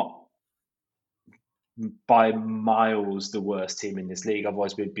are not by miles the worst team in this league.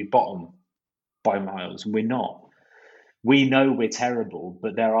 Otherwise, we'd be bottom by miles. We're not. We know we're terrible,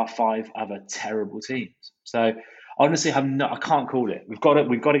 but there are 5 other terrible teams. So honestly, I can't call it. We've got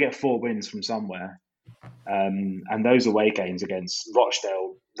to get 4 wins from somewhere. And those away games against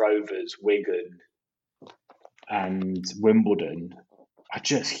Rochdale, Rovers, Wigan, and Wimbledon are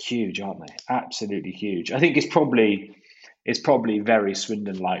just huge, aren't they? Absolutely huge. I think it's probably very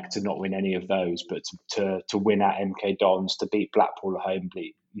Swindon-like to not win any of those, but to win at MK Dons, to beat Blackpool at home,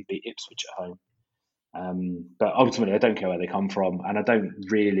 beat Ipswich at home. But ultimately, I don't care where they come from, and I don't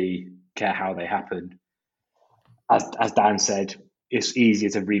really care how they happen. As Dan said, it's easier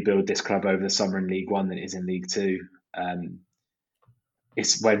to rebuild this club over the summer in League One than it is in League Two.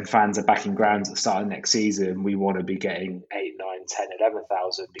 It's when fans are back in grounds at the start of next season, we want to be getting 8, 9, 10,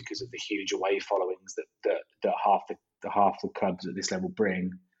 11,000 because of the huge away followings that half the clubs at this level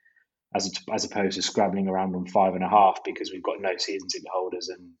bring, as opposed to scrabbling around on 5.5 because we've got no season ticket holders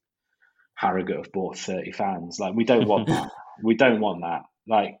and Harrogate have bought 30 fans. Like, we don't want that. We don't want that.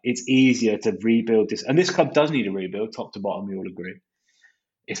 Like, it's easier to rebuild this, and this club does need a rebuild, top to bottom. We all agree.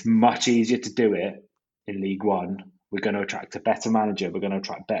 It's much easier to do it in League One. We're going to attract a better manager. We're going to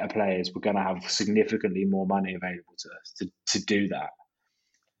attract better players. We're going to have significantly more money available to us to do that.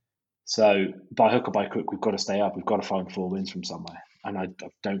 So by hook or by crook, we've got to stay up. We've got to find 4 wins from somewhere, and I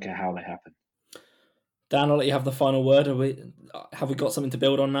don't care how they happen. Dan, I'll let you have the final word. Have we got something to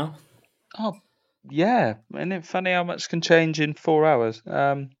build on now? Oh, yeah. Isn't it funny how much can change in 4 hours?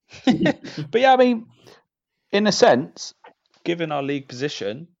 But yeah, I mean, in a sense, given our league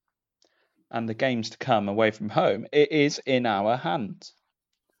position and the games to come away from home, it is in our hands.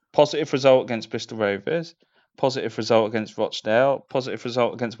 Positive result against Bristol Rovers, positive result against Rochdale, positive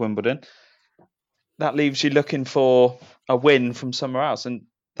result against Wimbledon. That leaves you looking for a win from somewhere else, and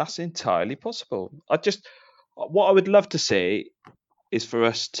that's entirely possible. What I would love to see is for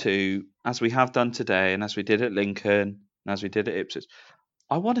us to, as we have done today, and as we did at Lincoln, and as we did at Ipswich,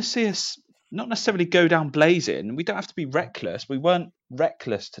 I want to see us not necessarily go down blazing. We don't have to be reckless. We weren't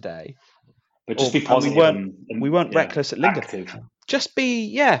reckless today. But just be positive. We weren't reckless at Lincoln. Active. Just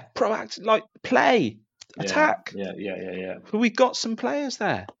be, proactive, like play, attack. Yeah. We've got some players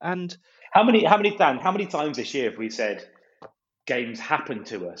there. And how many times this year have we said games happen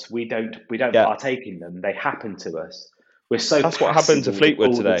to us? We don't partake in them. They happen to us. That's what happened to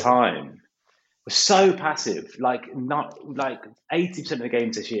Fleetwood today. The time. We're so passive. Like 80% of the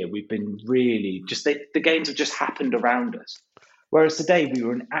games this year, we've been really just the games have just happened around us. Whereas today we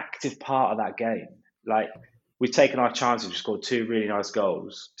were an active part of that game. Like, we've taken our chances. We scored 2 really nice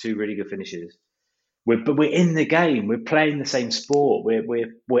goals, 2 really good finishes. But we're in the game. We're playing the same sport.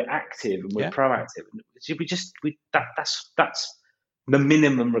 We're active and we're proactive. That's the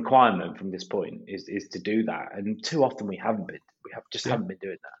minimum requirement from this point is to do that. And too often we haven't been. Haven't been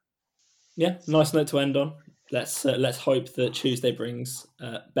doing that. Yeah, nice note to end on. Let's hope that Tuesday brings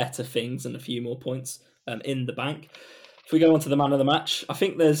better things and a few more points in the bank. If we go on to the man of the match, I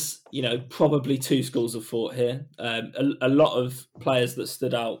think there's probably 2 schools of thought here. A lot of players that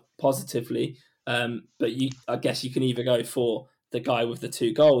stood out positively, but I guess you can either go for the guy with the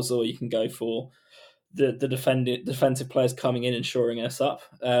 2 goals, or you can go for the defensive players coming in and shoring us up.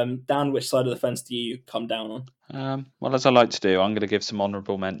 Dan, which side of the fence do you come down on? Well, as I like to do, I'm going to give some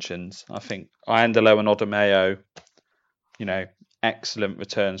honourable mentions. I think Iandolo and Odemeo, excellent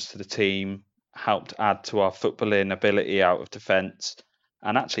returns to the team, helped add to our footballing ability out of defence.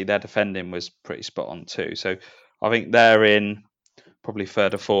 And actually their defending was pretty spot on too. So I think they're in probably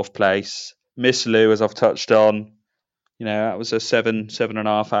third or fourth place. Miss Lou, as I've touched on, that was a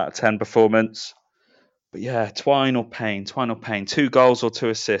 7.5 out of 10 performance. But yeah, Twine or Payne. 2 goals or 2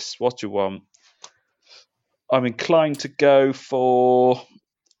 assists. What do you want? I'm inclined to go for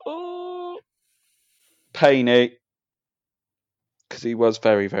Payne, because he was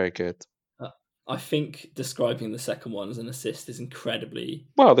very, very good. I think describing the second one as an assist is incredibly...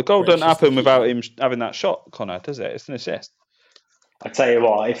 Well, the goal doesn't happen without him having that shot, Connor, does it? It's an assist. I tell you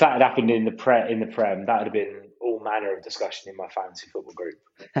what, if that had happened in the Prem, that would have been all manner of discussion in my fantasy football group.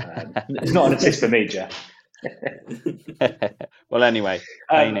 It's not an assist for me, Jeff. Well, anyway,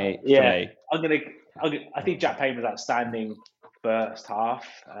 Payne for me. I think Jack Payne was outstanding first half.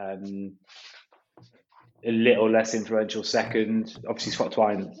 A little less influential second. Obviously, Scott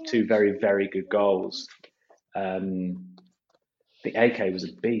Twine, 2 very, very good goals. I think AK was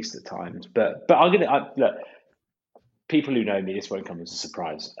a beast at times. But look, people who know me, this won't come as a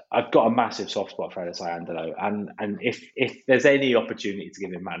surprise. I've got a massive soft spot for Ellis Iandolo, and if there's any opportunity to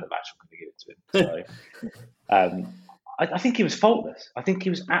give him man of the match, I'm going to give it to him. So I think he was faultless. I think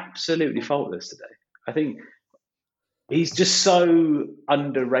he was absolutely faultless today. I think he's just so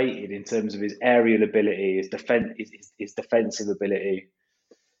underrated in terms of his aerial ability, his defensive ability.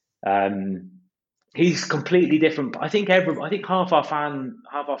 He's completely different. I think half our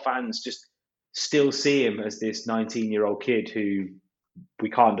fans just still see him as this 19-year-old kid who we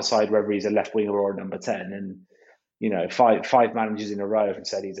can't decide whether he's a left winger or a number 10. And five managers in a row have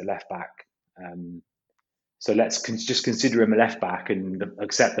said he's a left back. So let's just consider him a left back and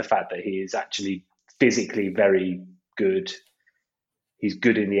accept the fact that he is actually physically very good. He's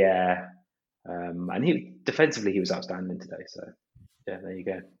good in the air, and defensively he was outstanding today. So yeah, there you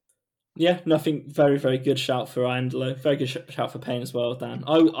go. Yeah, nothing. Very, very good shout for Iandolo. Very good shout for Payne as well, Dan.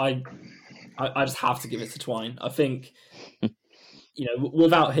 I just have to give it to Twine. I think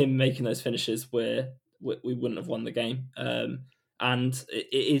without him making those finishes, we wouldn't have won the game. And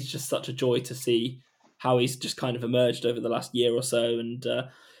it is just such a joy to see how he's just kind of emerged over the last year or so, and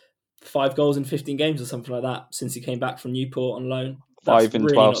 5 goals in 15 games or something like that since he came back from Newport on loan. That's 5 in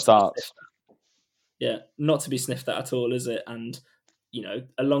 12 starts. Yeah, not to be sniffed at all, is it? And,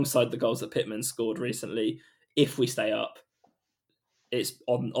 alongside the goals that Pittman scored recently, if we stay up, it's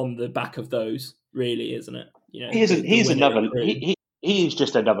on the back of those, really, isn't it? He's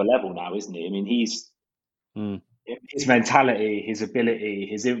just another level now, isn't he? I mean, his mentality, his ability,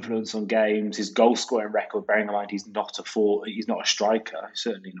 his influence on games, his goal scoring record. Bearing in mind, he's not a striker. He's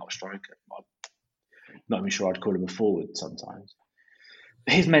certainly not a striker. I'm not even sure I'd call him a forward sometimes.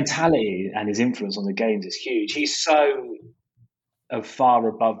 His mentality and his influence on the games is huge. He's so far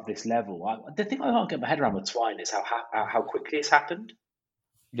above this level. The thing I can't get my head around with Twine is how quickly it's happened.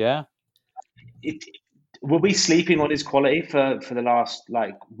 Yeah. Were we sleeping on his quality for the last,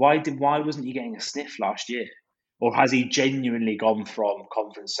 why wasn't he getting a sniff last year? Or has he genuinely gone from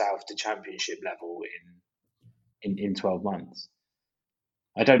Conference South to Championship level in 12 months?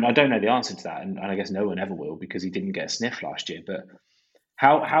 I don't know the answer to that, and I guess no one ever will because he didn't get a sniff last year. But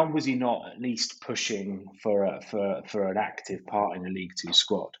how was he not at least pushing for an active part in the League Two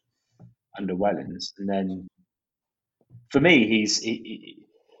squad under Wellens? And then for me,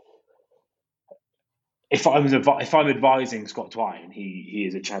 if I'm advising Scott Twine, he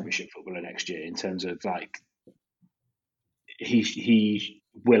is a Championship footballer next year in terms of he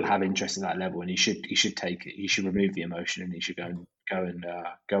will have interest in that level, and he should take it. He should remove the emotion, and he should go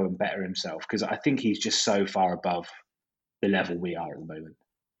and better himself, because I think he's just so far above the level we are at the moment.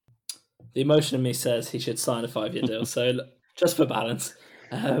 The emotion in me says he should sign a 5-year deal. So just for balance,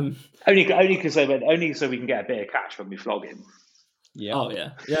 only so we can get a bit of cash when we flog him. Yeah. Oh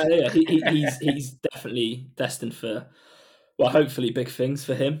yeah. He's definitely destined for, well, hopefully big things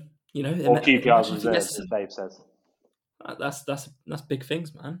for him. Or QPR's reserves, as Dave says. That's big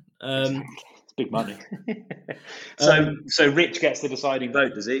things, man. It's big money. So Rich gets the deciding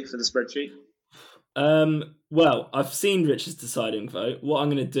vote, does he, for the spreadsheet? Well, I've seen Rich's deciding vote. What I'm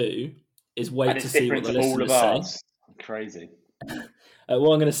going to do is wait to see what the listeners say. Crazy.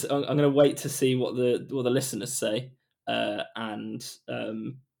 Well, I'm going to wait to see what the listeners say, and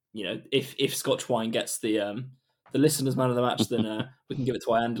if Scott Twine gets the listeners' man of the match, then we can give it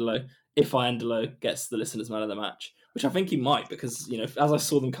to Iandolo. If Iandolo gets the listeners' man of the match, which I think he might, because as I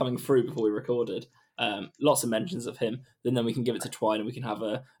saw them coming through before we recorded, lots of mentions of him. Then we can give it to Twine and we can have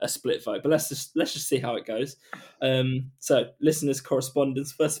a split vote. But let's just see how it goes. So listeners'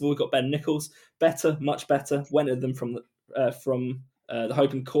 correspondence. First of all, we've got Ben Nichols. Better, much better. Went at them from from the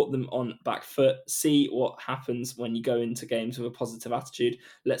Hope and caught them on back foot. See what happens when you go into games with a positive attitude.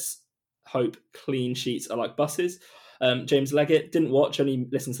 Let's hope clean sheets are like buses. James Leggett, didn't watch, only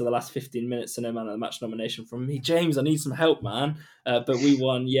listened to the last 15 minutes, so no man of the match nomination from me. James, I need some help, man. But we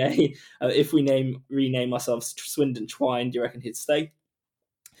won, yay. If we rename ourselves Swindon Twine, do you reckon he'd stay?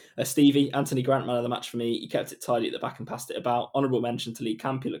 Stevie, Anthony Grant, man of the match for me. He kept it tidy at the back and passed it about. Honourable mention to Lee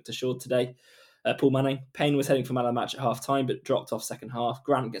Camp, he looked assured today. Paul Manning, Payne was heading for man of the match at half time, but dropped off second half.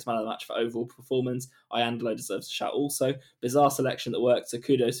 Grant gets man of the match for overall performance. Iandolo deserves a shout also. Bizarre selection that worked, so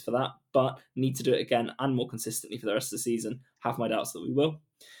kudos for that, but need to do it again and more consistently for the rest of the season. Have my doubts that we will.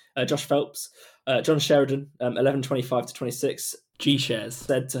 Josh Phelps, John Sheridan, 11:25 to 26. G-Shares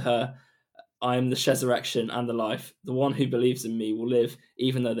said to her, I am the Shesurrection and the life. The one who believes in me will live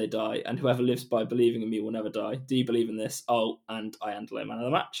even though they die, and whoever lives by believing in me will never die. Do you believe in this? Oh, and Iandolo, man of the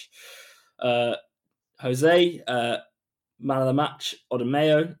match. Jose, man of the match,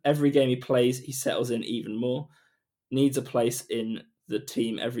 Odemeo. Every game he plays, he settles in even more. Needs a place in the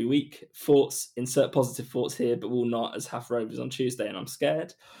team every week. Thoughts, insert positive thoughts here, but will not, as half Rovers on Tuesday, and I'm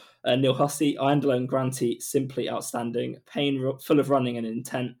scared. Neil Hussey, Iandolo and Granty, simply outstanding. Payne, full of running and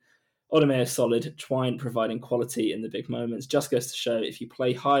intent. Odemeo solid. Twine providing quality in the big moments. Just goes to show if you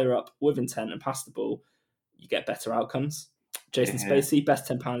play higher up with intent and pass the ball, you get better outcomes. Jason Spacey, best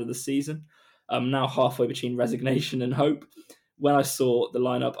 £10 of the season. I'm now halfway between resignation and hope. When I saw the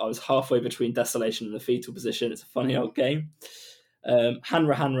lineup, I was halfway between desolation and the fetal position. It's a funny old game.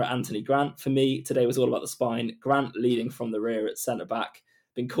 Hanra, Anthony Grant. For me, today was all about the spine. Grant leading from the rear at centre-back.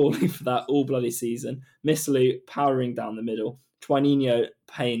 Been calling for that all bloody season. Missalou powering down the middle. Twininho,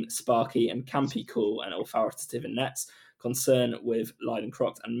 Payne, Sparky, and Campy cool and authoritative in nets. Concern with Leiden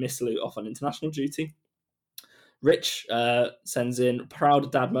Croct and Missalou off on international duty. Rich sends in,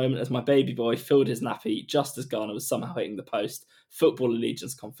 proud dad moment as my baby boy filled his nappy just as Ghana was somehow hitting the post. Football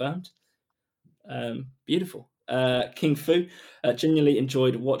allegiance confirmed. Beautiful. King Fu, genuinely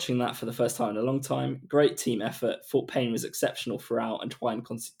enjoyed watching that for the first time in a long time. Great team effort. Thought Payne was exceptional throughout and Twine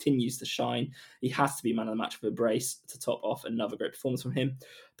continues to shine. He has to be man of the match with a brace to top off another great performance from him.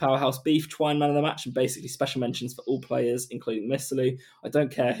 Powerhouse Beef, Twine man of the match, and basically special mentions for all players, including Missalou. I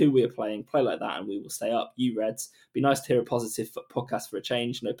don't care who we are playing, play like that and we will stay up. You Reds. Be nice to hear a positive podcast for a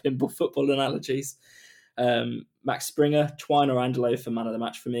change. No pinball football analogies. Max Springer, Twine or Andelo for man of the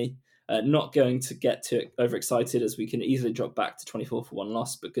match for me. Not going to get too overexcited as we can easily drop back to 24 for one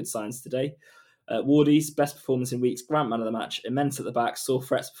loss, but good signs today. Wardies, best performance in weeks, Grant man of the match, immense at the back, saw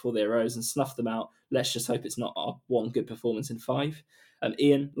threats before they arose and snuffed them out. Let's just hope it's not our one good performance in 5.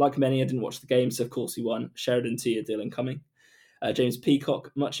 Ian, like many, I didn't watch the game, so of course he won. Sheridan 2-year deal incoming. James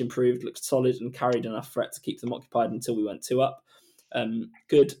Peacock, much improved, looked solid and carried enough threat to keep them occupied until we went 2 up.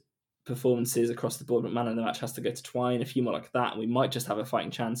 Good performances across the board, but man of the match has to go to Twine. A few more like that, and we might just have a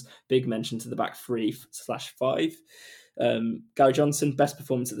fighting chance. Big mention to the back 3/5. Gary Johnson, best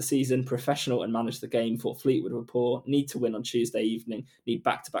performance of the season, professional and managed the game. Thought Fleetwood were poor. Need to win on Tuesday evening. Need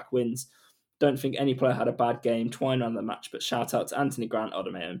back-to-back wins. Don't think any player had a bad game. Twine ran the match, but shout out to Anthony Grant,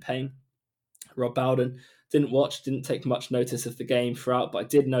 Odemeo and Payne. Rob Bowden, didn't watch, didn't take much notice of the game throughout, but I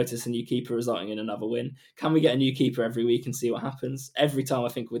did notice a new keeper resulting in another win. Can we get a new keeper every week and see what happens? Every time I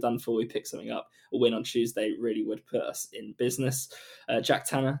think we're done for, we pick something up. A win on Tuesday really would put us in business. Jack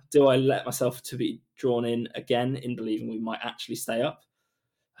Tanner, do I let myself to be drawn in again in believing we might actually stay up?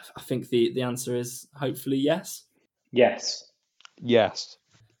 I think the answer is hopefully yes. Yes. Yes.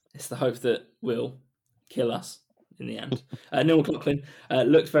 It's the hope that will kill us in the end. Neil McLaughlin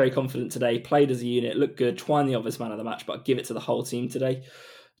looked very confident today, played as a unit, looked good. Twine the obvious man of the match, but I'd give it to the whole team today.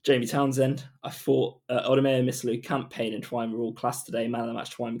 Jamie Townsend, I thought Odemeo, Missalou, Camp, Payne and Twine were all class today. Man of the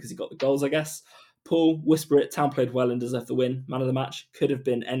match Twine because he got the goals, I guess. Paul, whisper it, Town played well and deserved the win. Man of the match, could have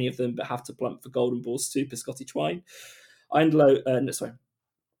been any of them, but have to plump for golden balls super Scotty Twine.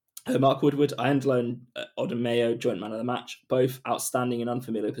 Mark Woodward, Iandolo and Odemeo, joint man of the match, both outstanding in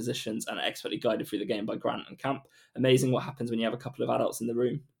unfamiliar positions and expertly guided through the game by Grant and Camp. Amazing what happens when you have a couple of adults in the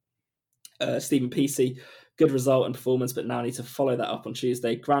room. Stephen Peacey, good result and performance, but now need to follow that up on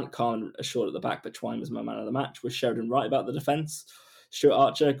Tuesday. Grant calm and assured at the back, but Twine was my man of the match. Was Sheridan right about the defence? Stuart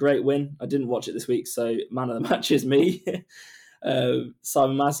Archer, great win. I didn't watch it this week, so man of the match is me.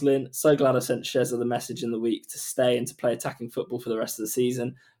 Simon Maslin, so glad I sent Shezza the message in the week to stay and to play attacking football for the rest of the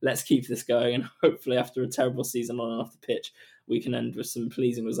season. Let's keep this going, and hopefully after a terrible season on and off the pitch, we can end with some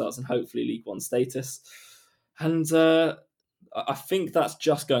pleasing results and hopefully League One status. And I think that's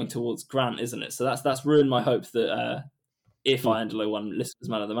just going towards Grant, isn't it? So that's ruined my hope that if Iandolo won listeners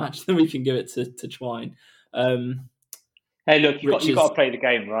man of the match, then we can give it to Twine. Hey, Hey, look, you've got to play the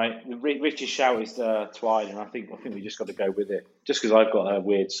game, right? Rich's shout is Twine, and I think we just got to go with it. Just because I've got a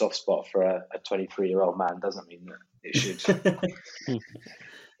weird soft spot for a 23-year-old man doesn't mean that it should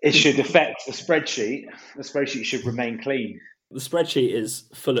it should affect the spreadsheet. The spreadsheet should remain clean. The spreadsheet is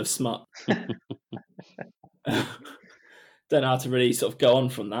full of smut. Don't know how to really sort of go on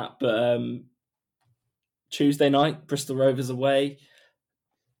from that, but Tuesday night, Bristol Rovers away.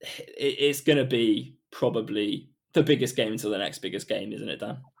 It's going to be probably the biggest game until the next biggest game, isn't it,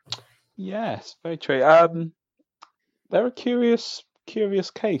 Dan? Yes, very true. They're a curious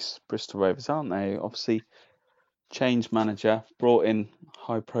case, Bristol Rovers, aren't they? Obviously, changed manager, brought in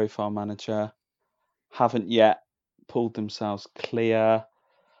high-profile manager, haven't yet pulled themselves clear.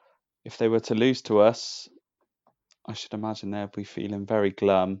 If they were to lose to us, I should imagine they'll be feeling very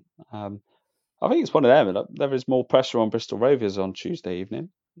glum. I think it's one of them. There is more pressure on Bristol Rovers on Tuesday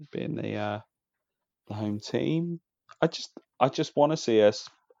evening, being the home team. I just want to see us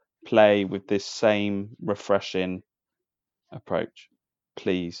play with this same refreshing approach,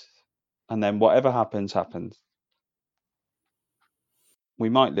 please. And then whatever happens. We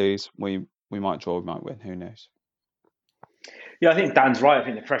might lose, we might draw, we might win. Who knows? Yeah, I think Dan's right. I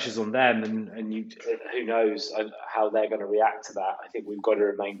think the pressure's on them, and who knows how they're going to react to that. I think we've got to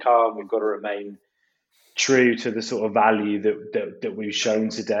remain calm. We've got to remain true to the sort of value that we've shown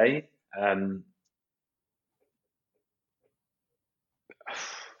today.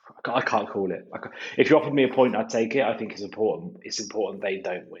 I can't call it. If you offered me a point, I'd take it. I think it's important. It's important they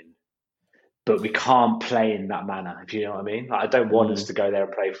don't win, but we can't play in that manner. If you know what I mean. Like, I don't want us to go there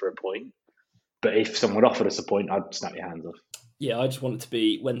and play for a point. But if someone offered us a point, I'd snap your hands off. Yeah, I just want it to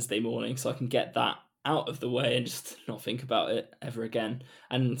be Wednesday morning so I can get that out of the way and just not think about it ever again.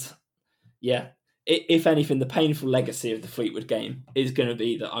 And yeah, if anything, the painful legacy of the Fleetwood game is going to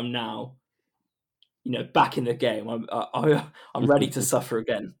be that I'm now, back in the game. I'm ready to suffer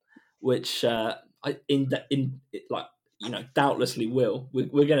again, which doubtlessly will.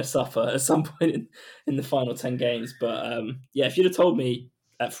 We're going to suffer at some point in the final 10 games. But if you'd have told me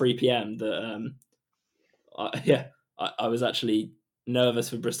at 3 p.m. that I was actually nervous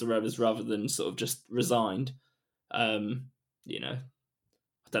for Bristol Rovers rather than sort of just resigned. I don't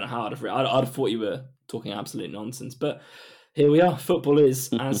know how I'd have thought you were talking absolute nonsense. But here we are. Football is,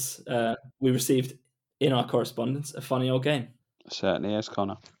 as we received in our correspondence, a funny old game. Certainly is,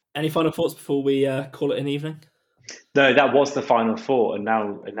 Connor. Any final thoughts before we call it an evening? No, that was the final thought, and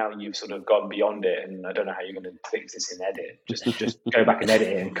now you've sort of gone beyond it, and I don't know how you're going to fix this in edit. Just go back and edit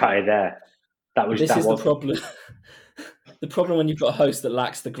it and cut it there. The problem. The problem when you've got a host that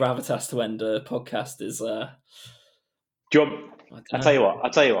lacks the gravitas to end a podcast is. I'll tell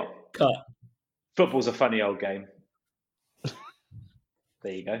you what. Cut. Football's a funny old game.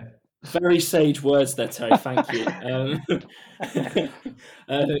 There you go. Very sage words there, Terry. Thank you.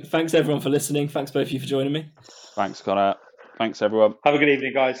 Thanks everyone for listening. Thanks both of you for joining me. Thanks, Connor. Thanks everyone. Have a good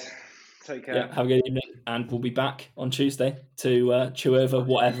evening, guys. Take care. Yeah, have a good evening, and we'll be back on Tuesday to chew over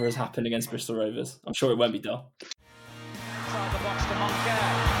whatever has happened against Bristol Rovers. I'm sure it won't be dull. Inside the box to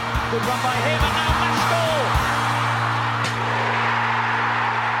Moncur. Good run by him, and now Maskell.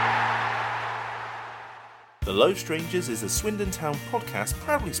 The Low Strangers is a Swindon Town podcast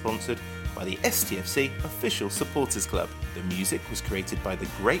proudly sponsored by the STFC Official Supporters Club. The music was created by the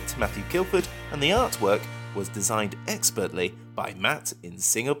great Matthew Kilford, and the artwork was designed expertly by Matt in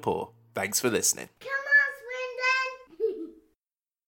Singapore. Thanks for listening.